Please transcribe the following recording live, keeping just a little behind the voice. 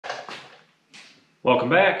Welcome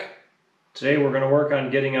back. Today we're going to work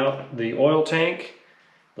on getting out the oil tank,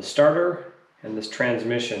 the starter, and this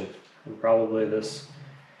transmission, and probably this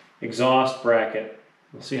exhaust bracket.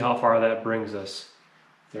 We'll see how far that brings us.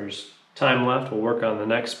 If there's time left, we'll work on the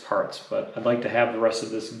next parts, but I'd like to have the rest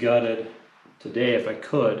of this gutted today if I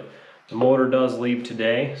could. The motor does leave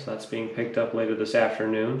today, so that's being picked up later this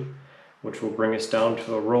afternoon, which will bring us down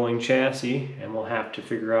to a rolling chassis, and we'll have to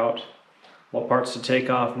figure out what parts to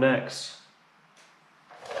take off next.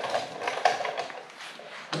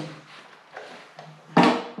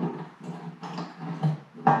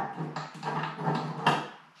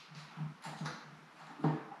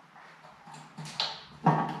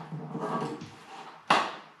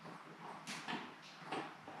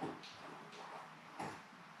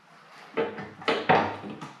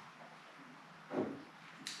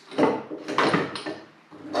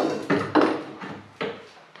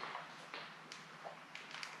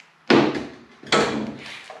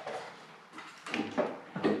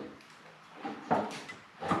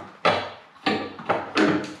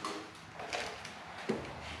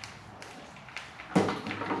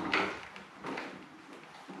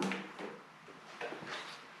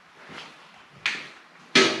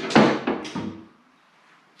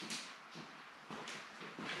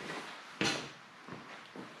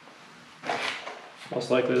 Most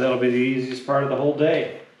likely that'll be the easiest part of the whole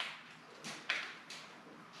day.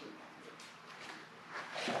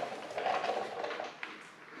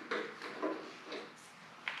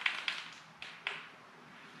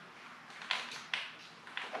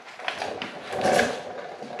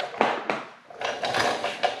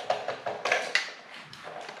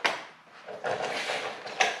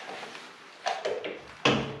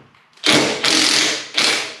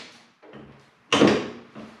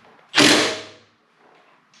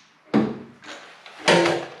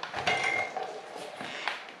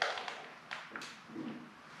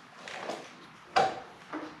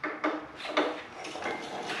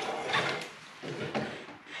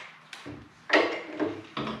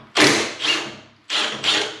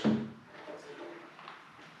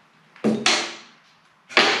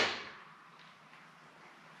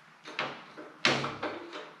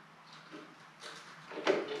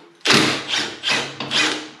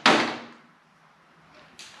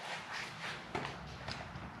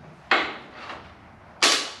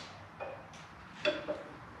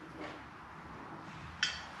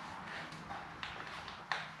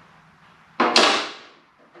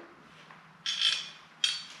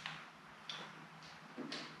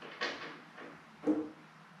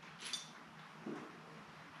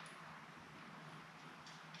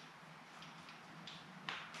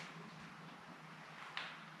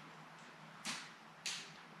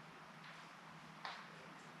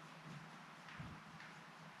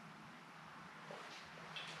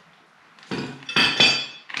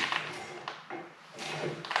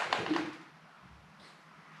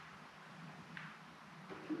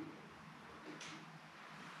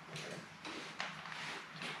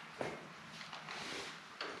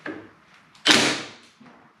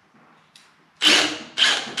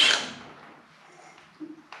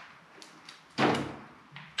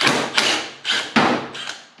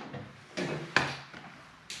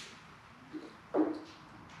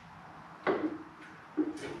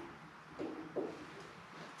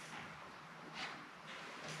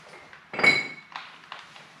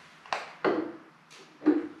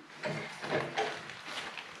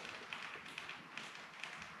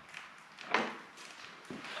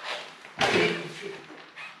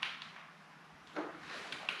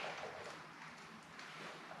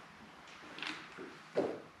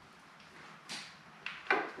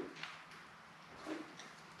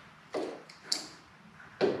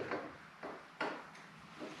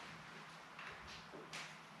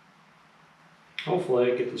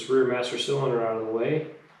 Hopefully I get this rear master cylinder out of the way,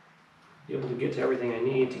 be able to get to everything I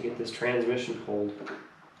need to get this transmission pulled.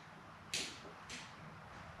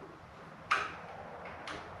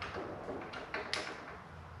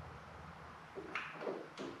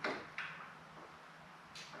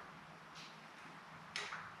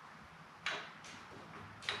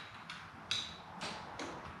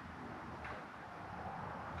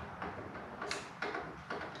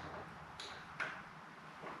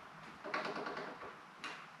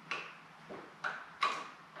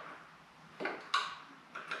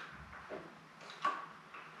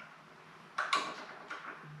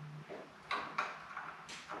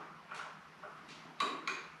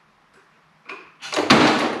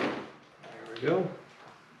 Go.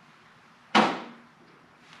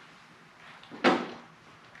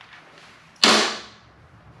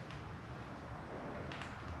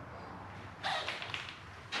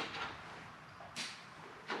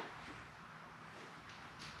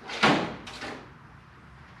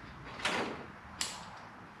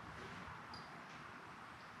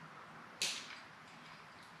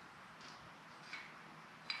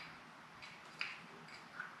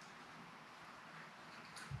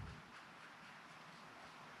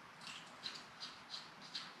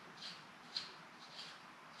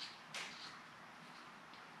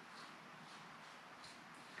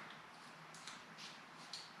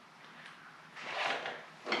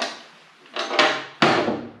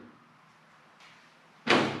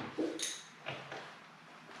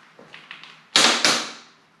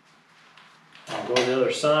 on the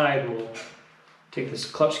other side, and we'll take this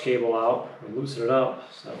clutch cable out and loosen it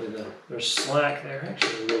up. So that way there's slack there.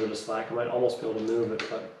 Actually, there's a little bit of slack. I might almost be able to move it,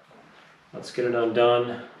 but let's get it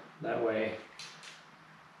undone. That way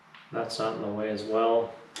that's not in the way as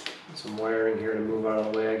well. Some wiring here to move out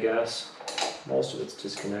of the way, I guess. Most of it's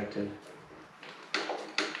disconnected.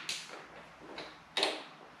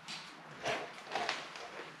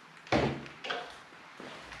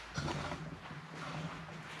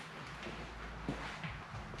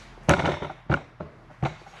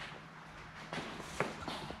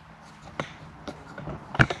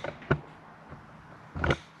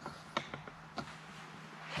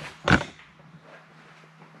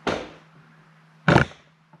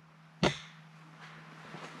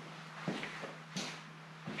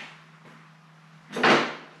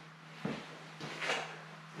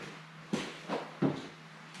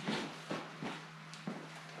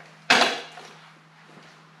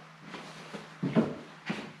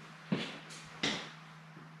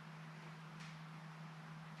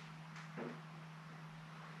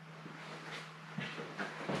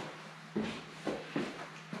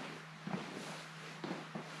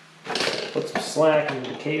 Put some slack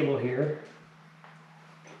into the cable here.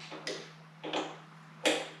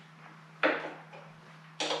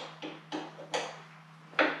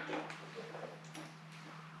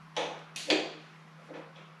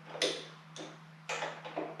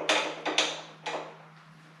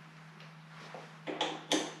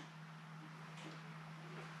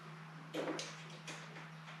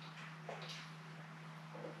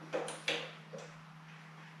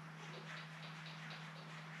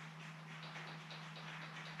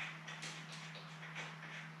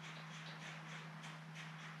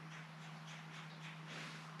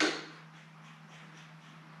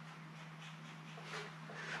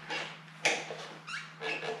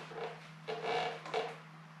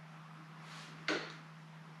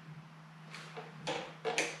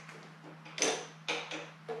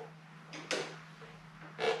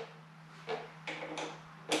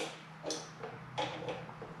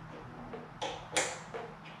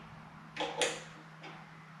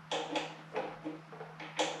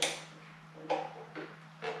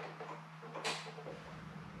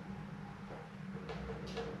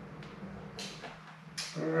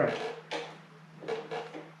 Alright,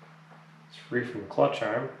 it's free from the clutch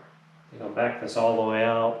arm. I think I'll back this all the way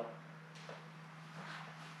out.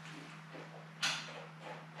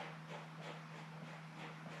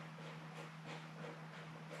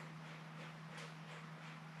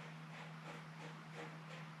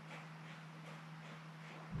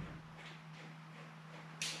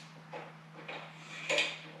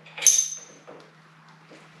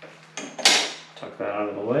 Tuck that out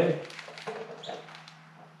of the way.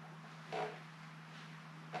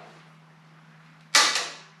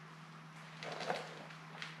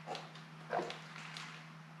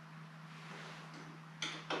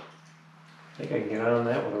 I think I can get on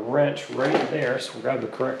that with a wrench right there, so we'll grab the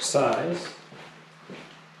correct size.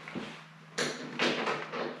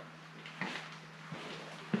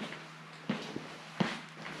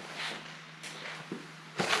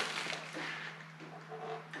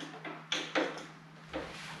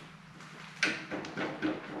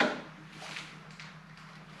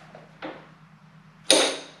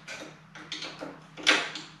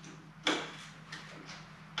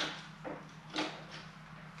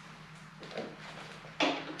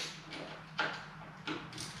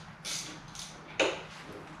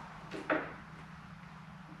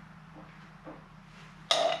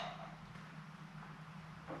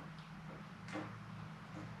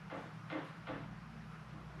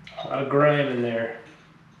 A lot of grime in there.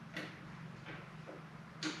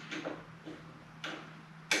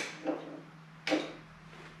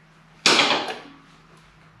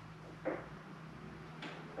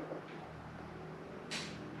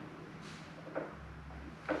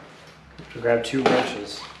 Grab 2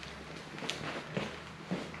 wrenches.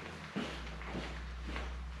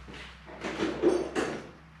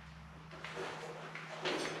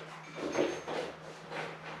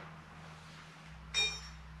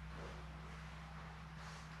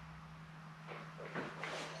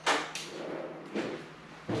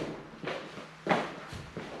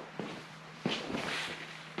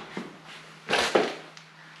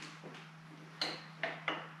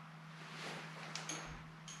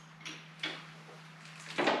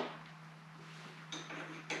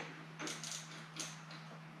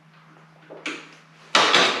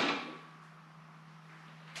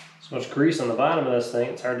 So much grease on the bottom of this thing,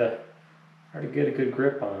 it's hard to get a good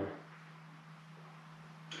grip on.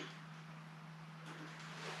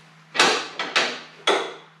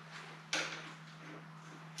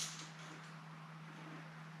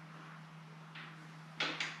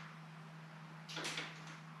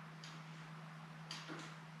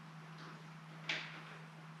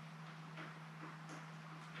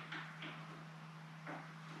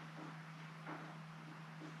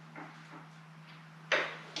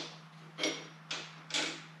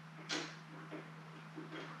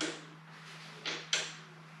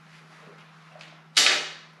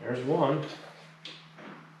 There's one.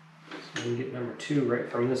 So we can get number 2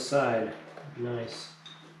 right from this side. Nice.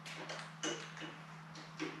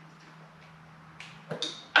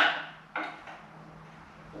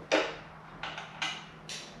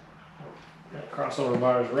 That crossover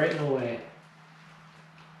bar is right in the way.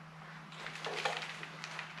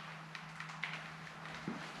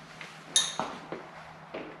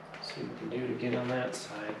 See what we can do to get on that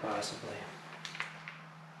side, possibly.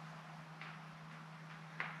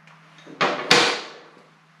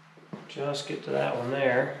 Just get to that one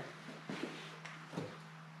there.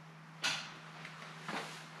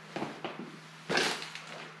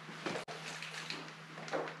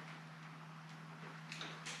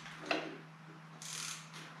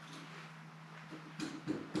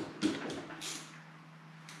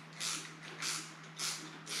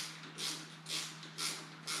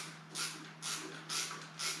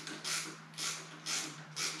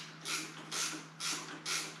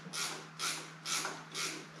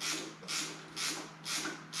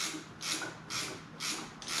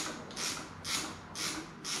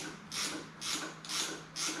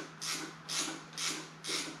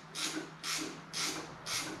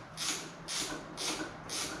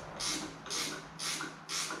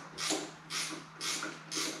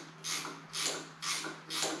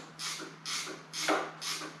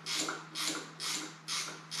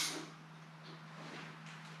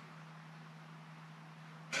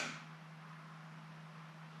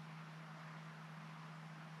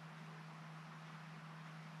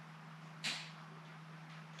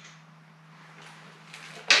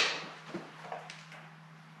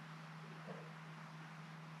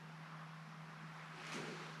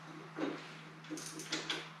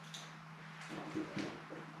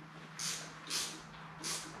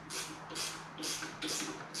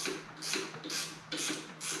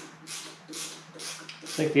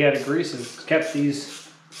 I think the added grease has kept these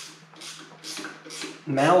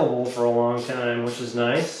malleable for a long time, which is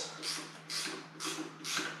nice.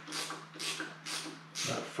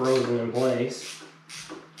 Not frozen in place.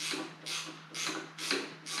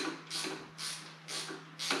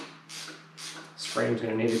 This frame's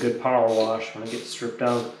going to need a good power wash when it gets stripped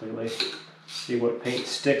down completely. See what paint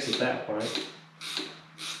sticks at that point.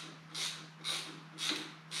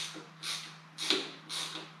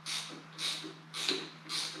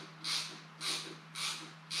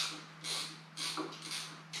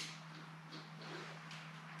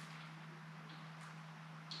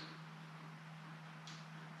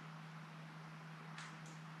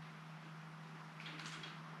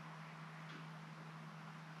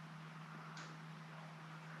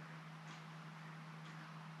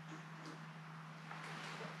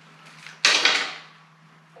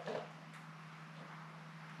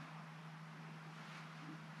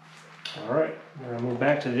 Alright, we're going to move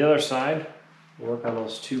back to the other side, work on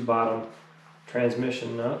those 2 bottom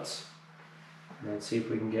transmission nuts, and then see if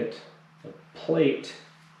we can get the plate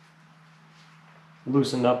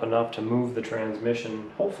loosened up enough to move the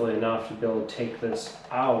transmission, hopefully enough to be able to take this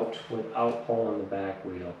out without pulling the back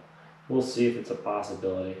wheel. We'll see if it's a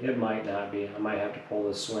possibility. It might not be. I might have to pull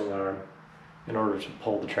this swing arm in order to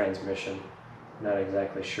pull the transmission. Not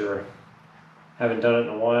exactly sure. Haven't done it in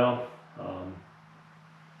a while.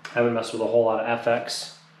 Haven't messed with a whole lot of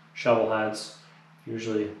FX shovel heads.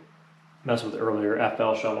 Usually mess with earlier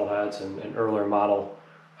FL shovel heads and earlier model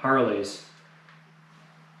Harleys,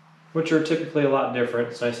 which are typically a lot different.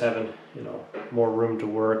 It's nice having, you know, more room to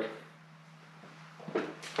work.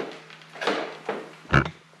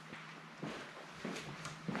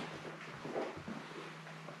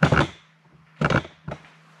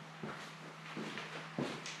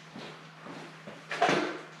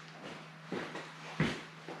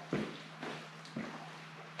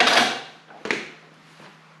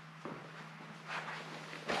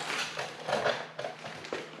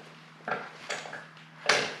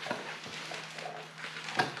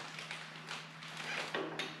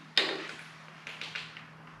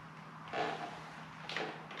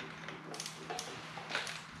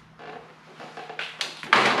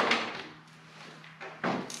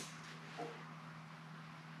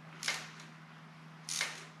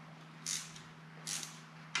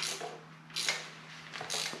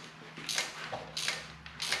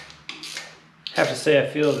 I have to say I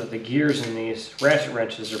feel that the gears in these ratchet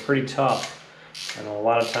wrenches are pretty tough. I know a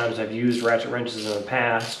lot of times I've used ratchet wrenches in the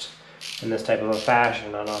past in this type of a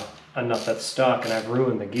fashion on a nut that's stuck, and I've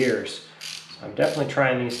ruined the gears. So I'm definitely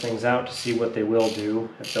trying these things out to see what they will do,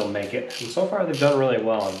 if they'll make it. And so far they've done really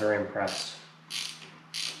well. I'm very impressed.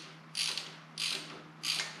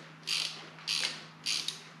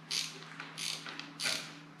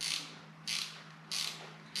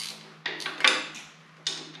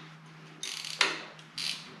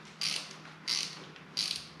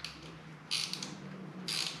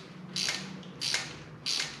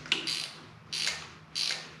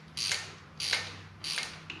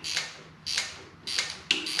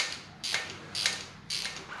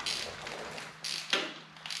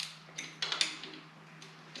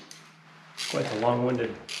 Quite a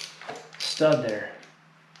long-winded stud there.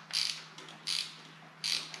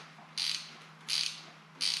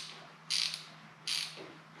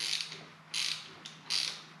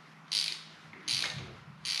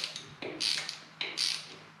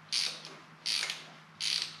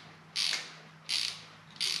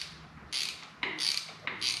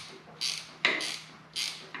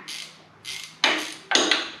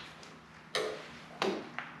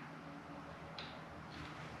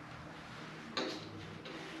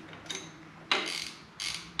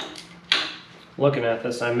 Looking at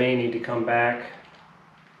this, I may need to come back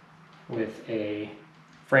with a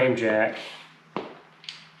frame jack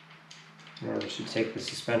in order to take the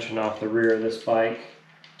suspension off the rear of this bike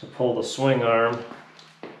to pull the swing arm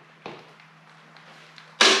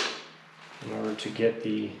in order to get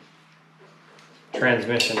the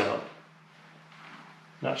transmission out.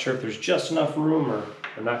 Not sure if there's just enough room or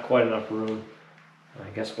not quite enough room. I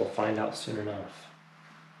guess we'll find out soon enough.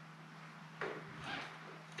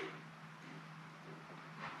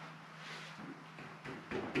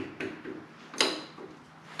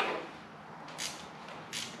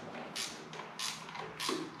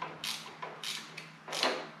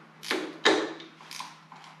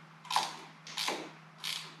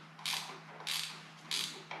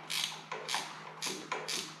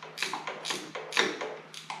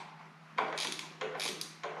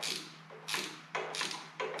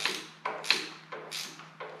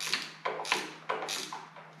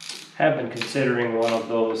 Have been considering one of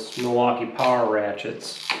those Milwaukee power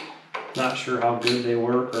ratchets. Not sure how good they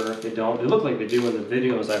work or if they don't. They look like they do in the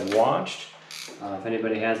videos I've watched. If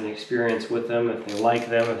anybody has any experience with them, if they like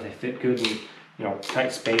them, if they fit good in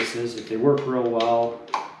tight spaces, if they work real well,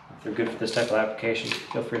 if they're good for this type of application,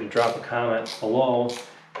 feel free to drop a comment below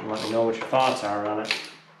and let me know what your thoughts are on it.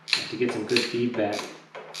 I have to get some good feedback.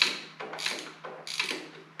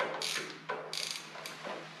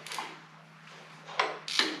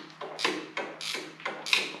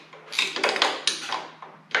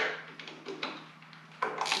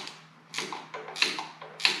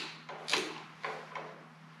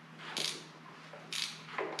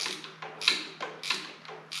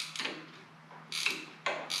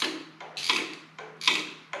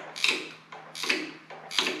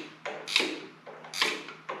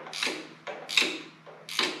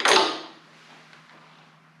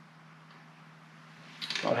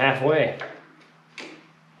 About halfway.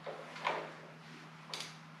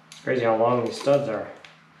 It's crazy how long these studs are.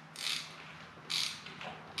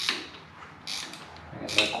 I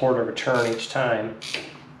guess a quarter of a turn each time.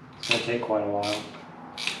 It's going to take quite a while.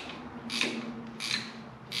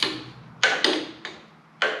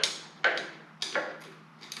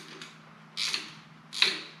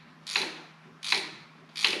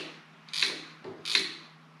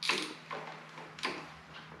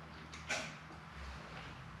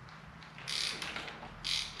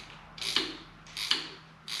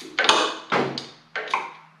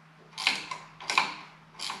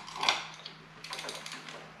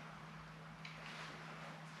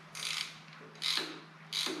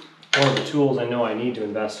 One of the tools I know I need to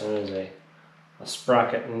invest in is a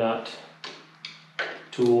sprocket nut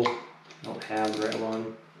tool. I don't have the right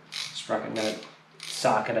one. Sprocket nut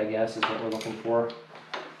socket, I guess, is what we're looking for.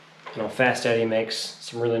 Fast Eddie makes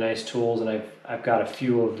some really nice tools, and I've got a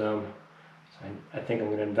few of them. So I think I'm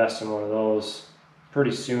going to invest in one of those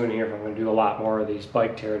pretty soon here if I'm going to do a lot more of these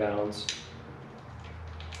bike teardowns.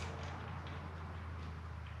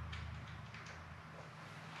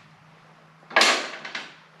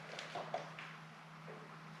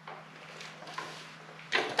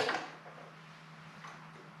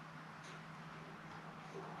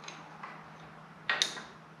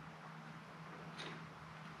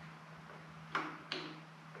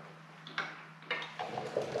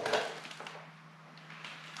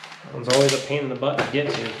 That one's always a pain in the butt to get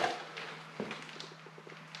to.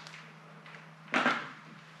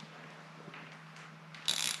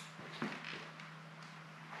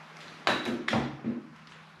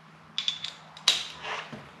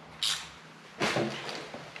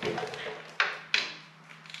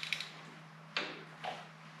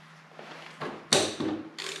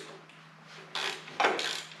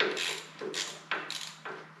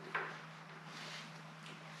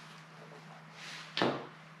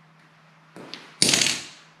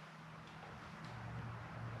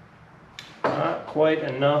 Not quite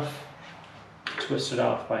enough to twist it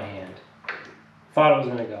off by hand. Thought it was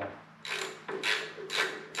going to go.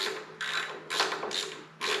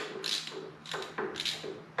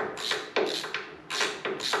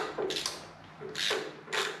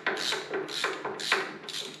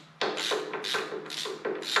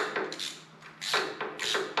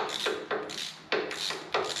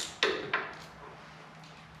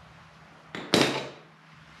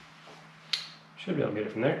 Should be able to get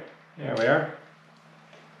it from there. There we are.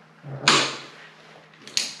 All right.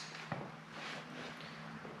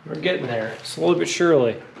 We're getting there, slowly but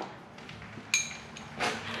surely.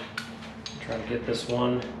 Try to get this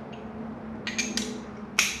one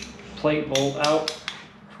plate bolt out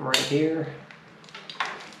from right here.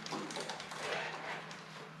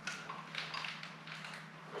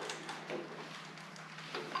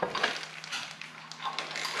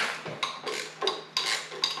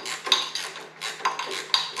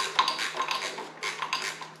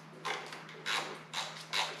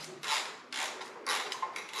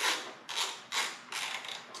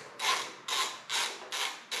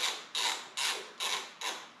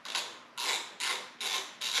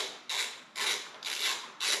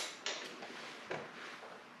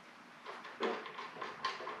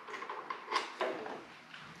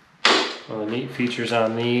 One of the neat features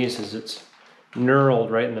on these is it's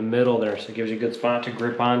knurled right in the middle there, so it gives you a good spot to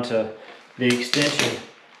grip onto the extension.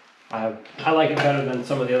 I like it better than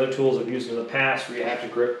some of the other tools I've used in the past where you have to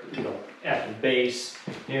grip, you know, at the base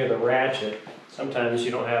near the ratchet. Sometimes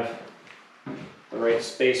you don't have the right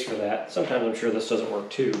space for that. Sometimes I'm sure this doesn't work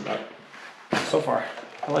too, but so far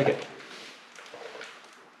I like it.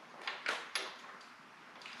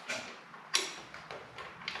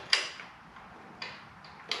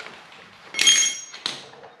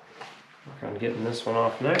 I'm getting this one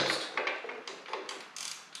off next.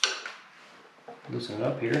 Loosen it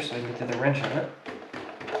up here so I can get to the wrench on it.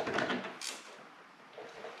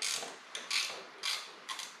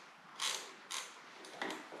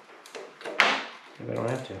 Maybe I don't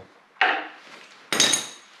have to.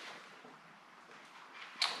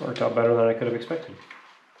 Worked out better than I could have expected.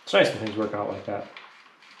 It's nice when things work out like that.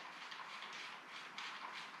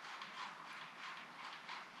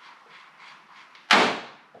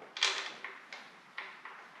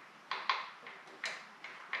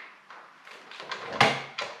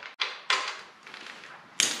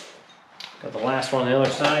 Got the last one on the other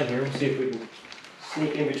side here. Let's see if we can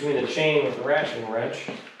sneak in between the chain with the ratcheting wrench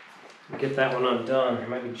and get that one undone. There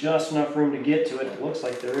might be just enough room to get to it. It looks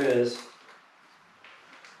like there is.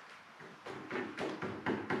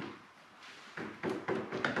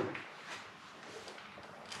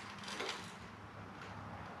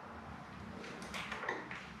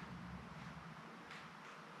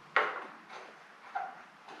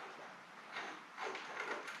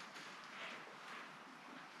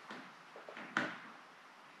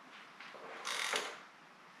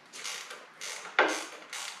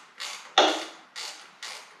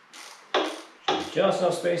 Just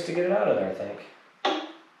enough space to get it out of there, I think.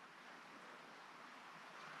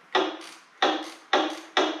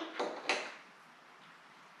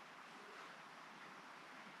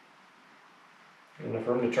 Enough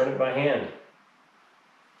room to turn it by hand.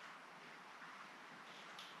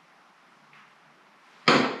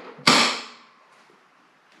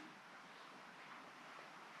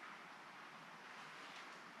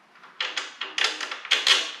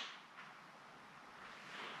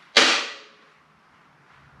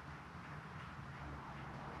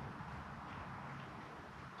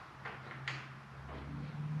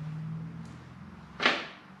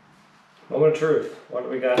 Moment of truth. What do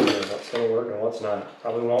we got here? What's going to work and what's not?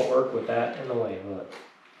 Probably won't work with that in the way, will it?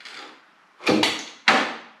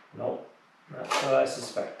 Nope. Not what I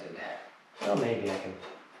suspected. Well, maybe I can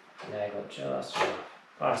naggle it just enough.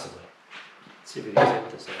 Possibly. Let's see if we can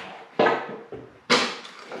get this out.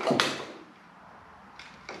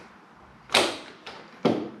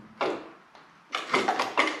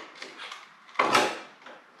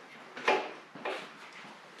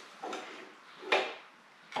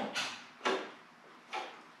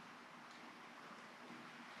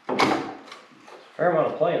 Fair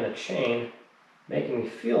amount of play in the chain, making me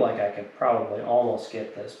feel like I could probably almost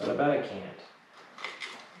get this, but I bet I can't.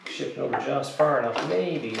 Shift it over just far enough,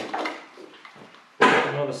 maybe.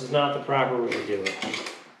 I know this is not the proper way to do it.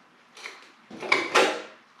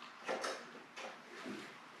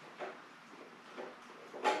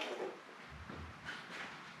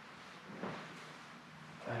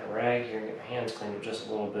 I had a rag here and get my hands cleaned up just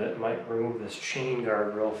a little bit. Might remove this chain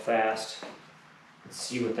guard real fast. Let's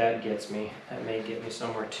see what that gets me. That may get me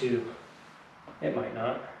somewhere too. It might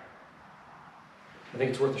not. I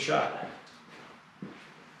think it's worth a shot.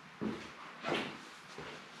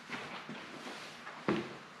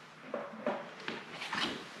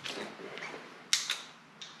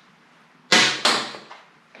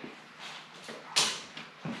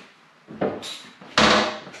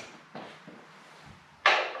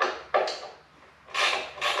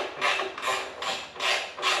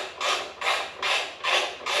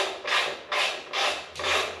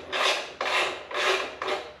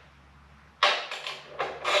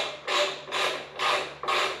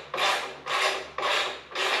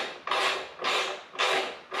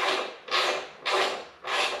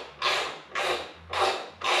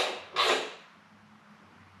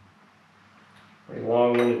 Pretty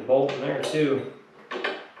long-winded bolt in there too.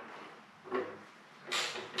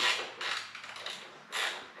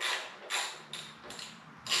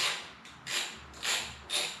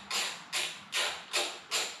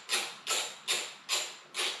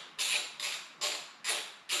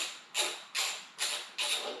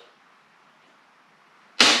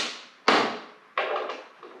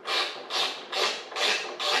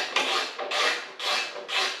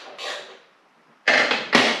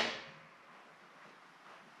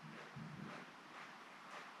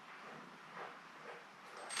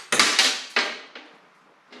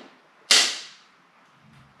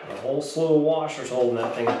 A whole slew of washers holding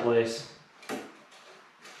that thing in place.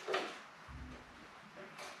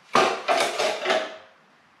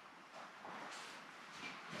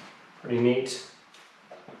 Pretty neat.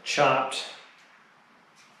 Chopped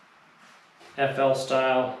FL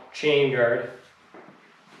style chain guard.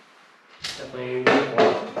 Definitely a unique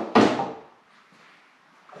one.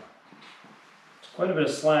 There's quite a bit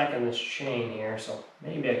of slack in this chain here, so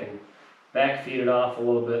maybe I can back feed it off a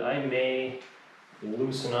little bit. I may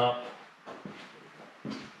loosen up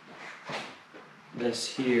this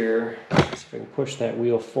here. See if I can push that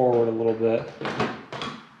wheel forward a little bit.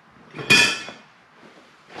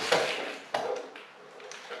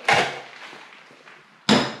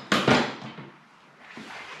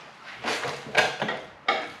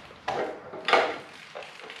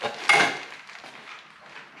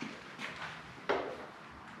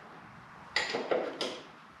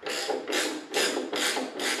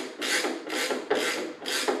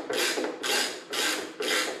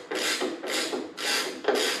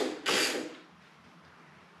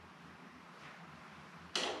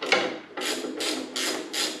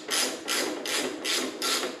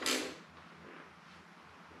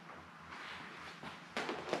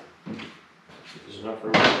 There's enough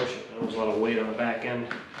room to push it. There's a lot of weight on the back end.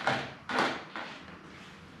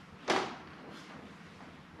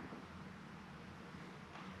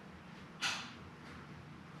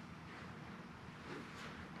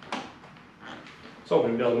 So I'm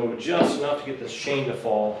going to be able to move it just enough to get this chain to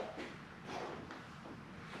fall.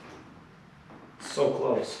 So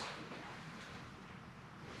close.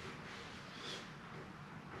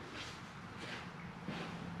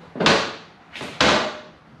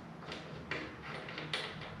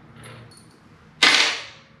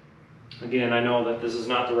 Again, I know that this is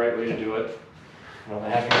not the right way to do it.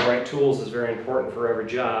 Having the right tools is very important for every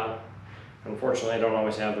job. Unfortunately, I don't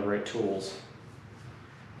always have the right tools.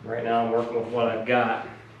 Right now I'm working with what I've got.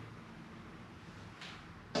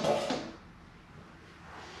 If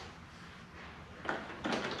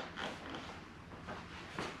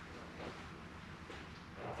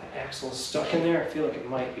that axle is stuck in there, I feel like it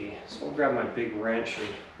might be. So we'll grab my big wrench and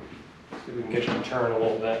see if we can get it to turn a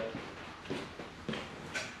little bit.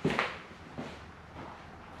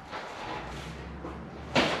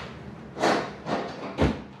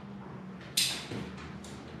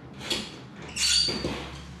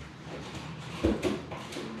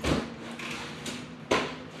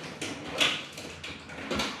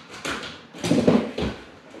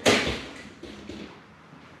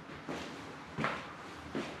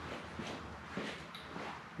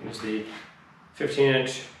 Use the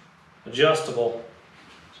 15-inch adjustable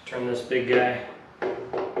to turn this big guy.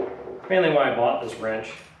 Mainly why I bought this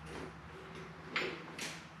wrench.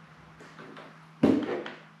 There we go.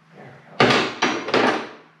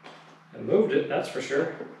 I moved it, that's for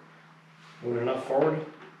sure. Moved enough forward.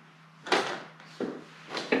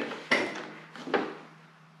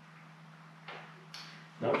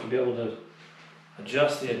 Now to be able to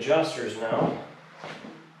adjust the adjusters now.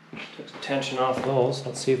 Took some tension off those.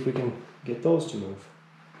 Let's see if we can get those to move.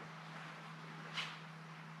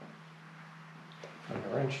 Find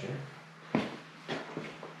a wrench here.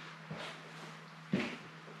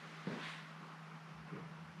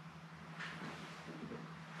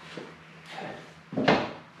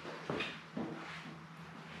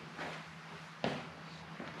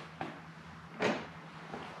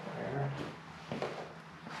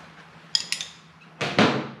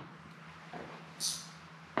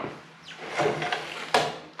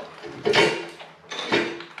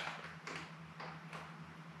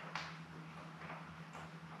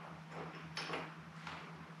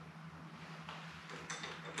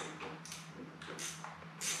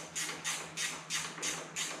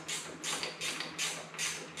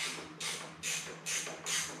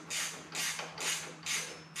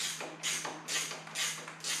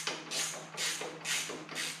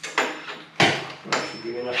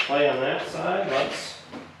 Give me enough play on that side. Let's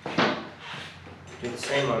do the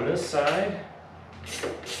same on this side.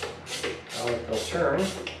 I'll let they'll turn.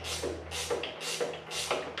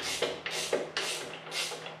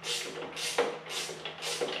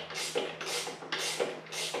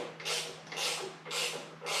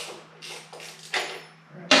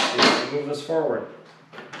 to move this forward.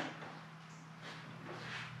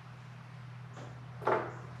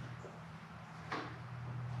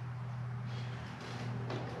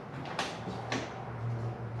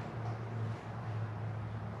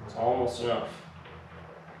 It's almost enough.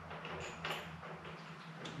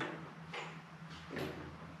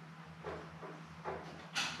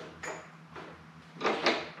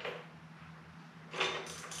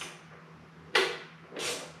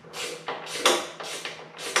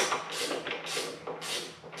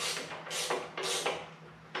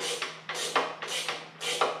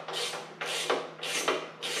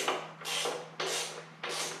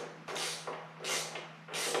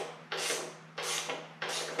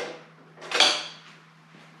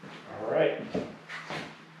 Right.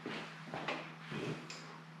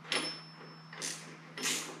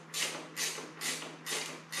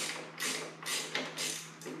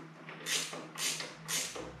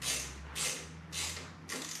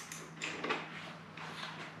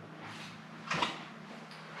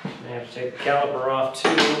 I have to take the caliper off too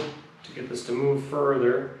to get this to move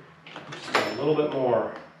further. Just a little bit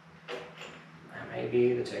more. That may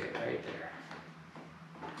be the ticket right there.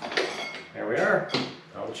 There we are.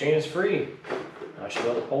 Now the chain is free. Now I should be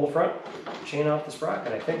able to pull the front chain off the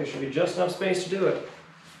sprocket. I think there should be just enough space to do it.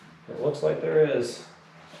 It looks like there is.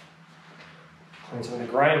 And so the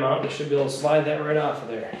grind mount, I should be able to slide that right off of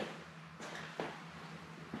there.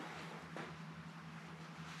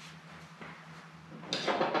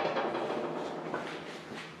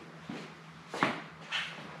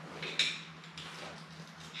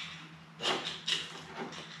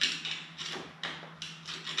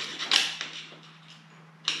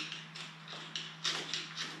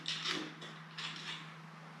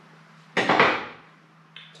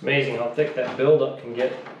 It's amazing how thick that buildup can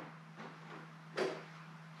get.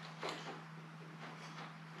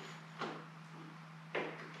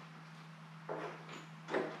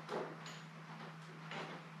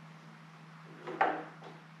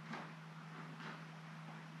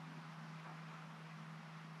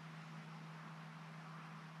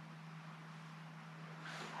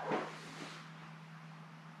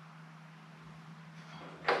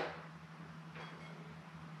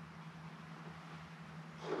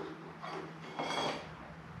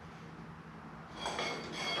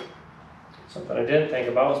 Something I didn't think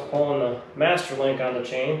about was pulling the master link on the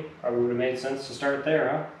chain. Probably would have made sense to start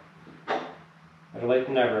there, huh? Better late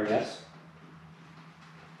than never, I guess.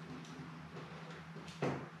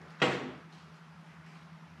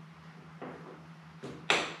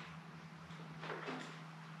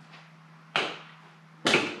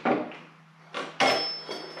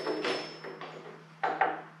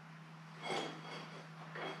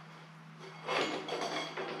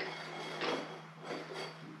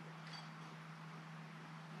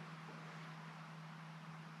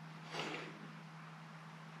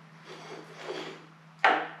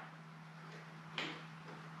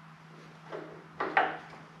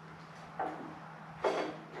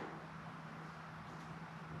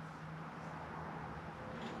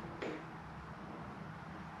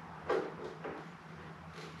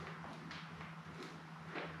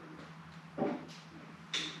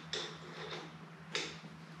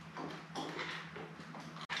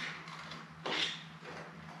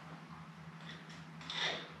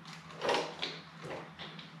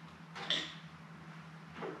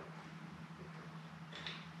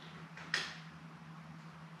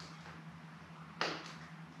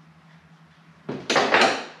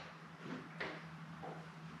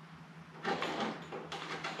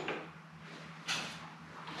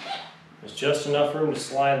 There's just enough room to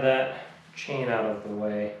slide that chain out of the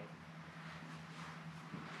way.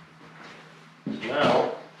 So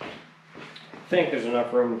now, I think there's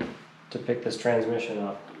enough room to pick this transmission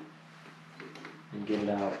up and get it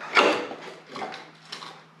out.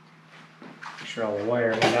 Make sure all the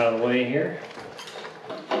wiring is out of the way here.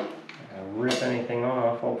 Not gonna rip anything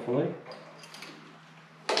off, hopefully.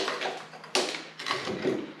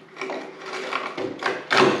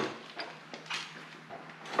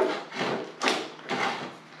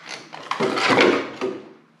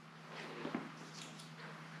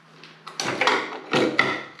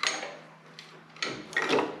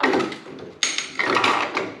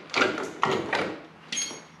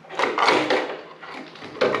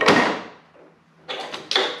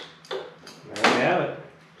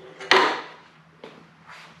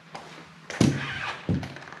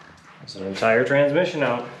 That's an entire transmission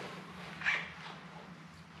out.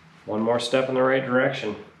 One more step in the right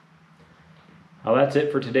direction. Well, that's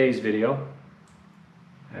it for today's video.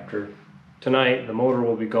 After tonight, the motor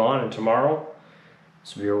will be gone, and tomorrow,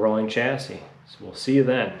 this will be a rolling chassis. So we'll see you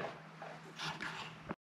then.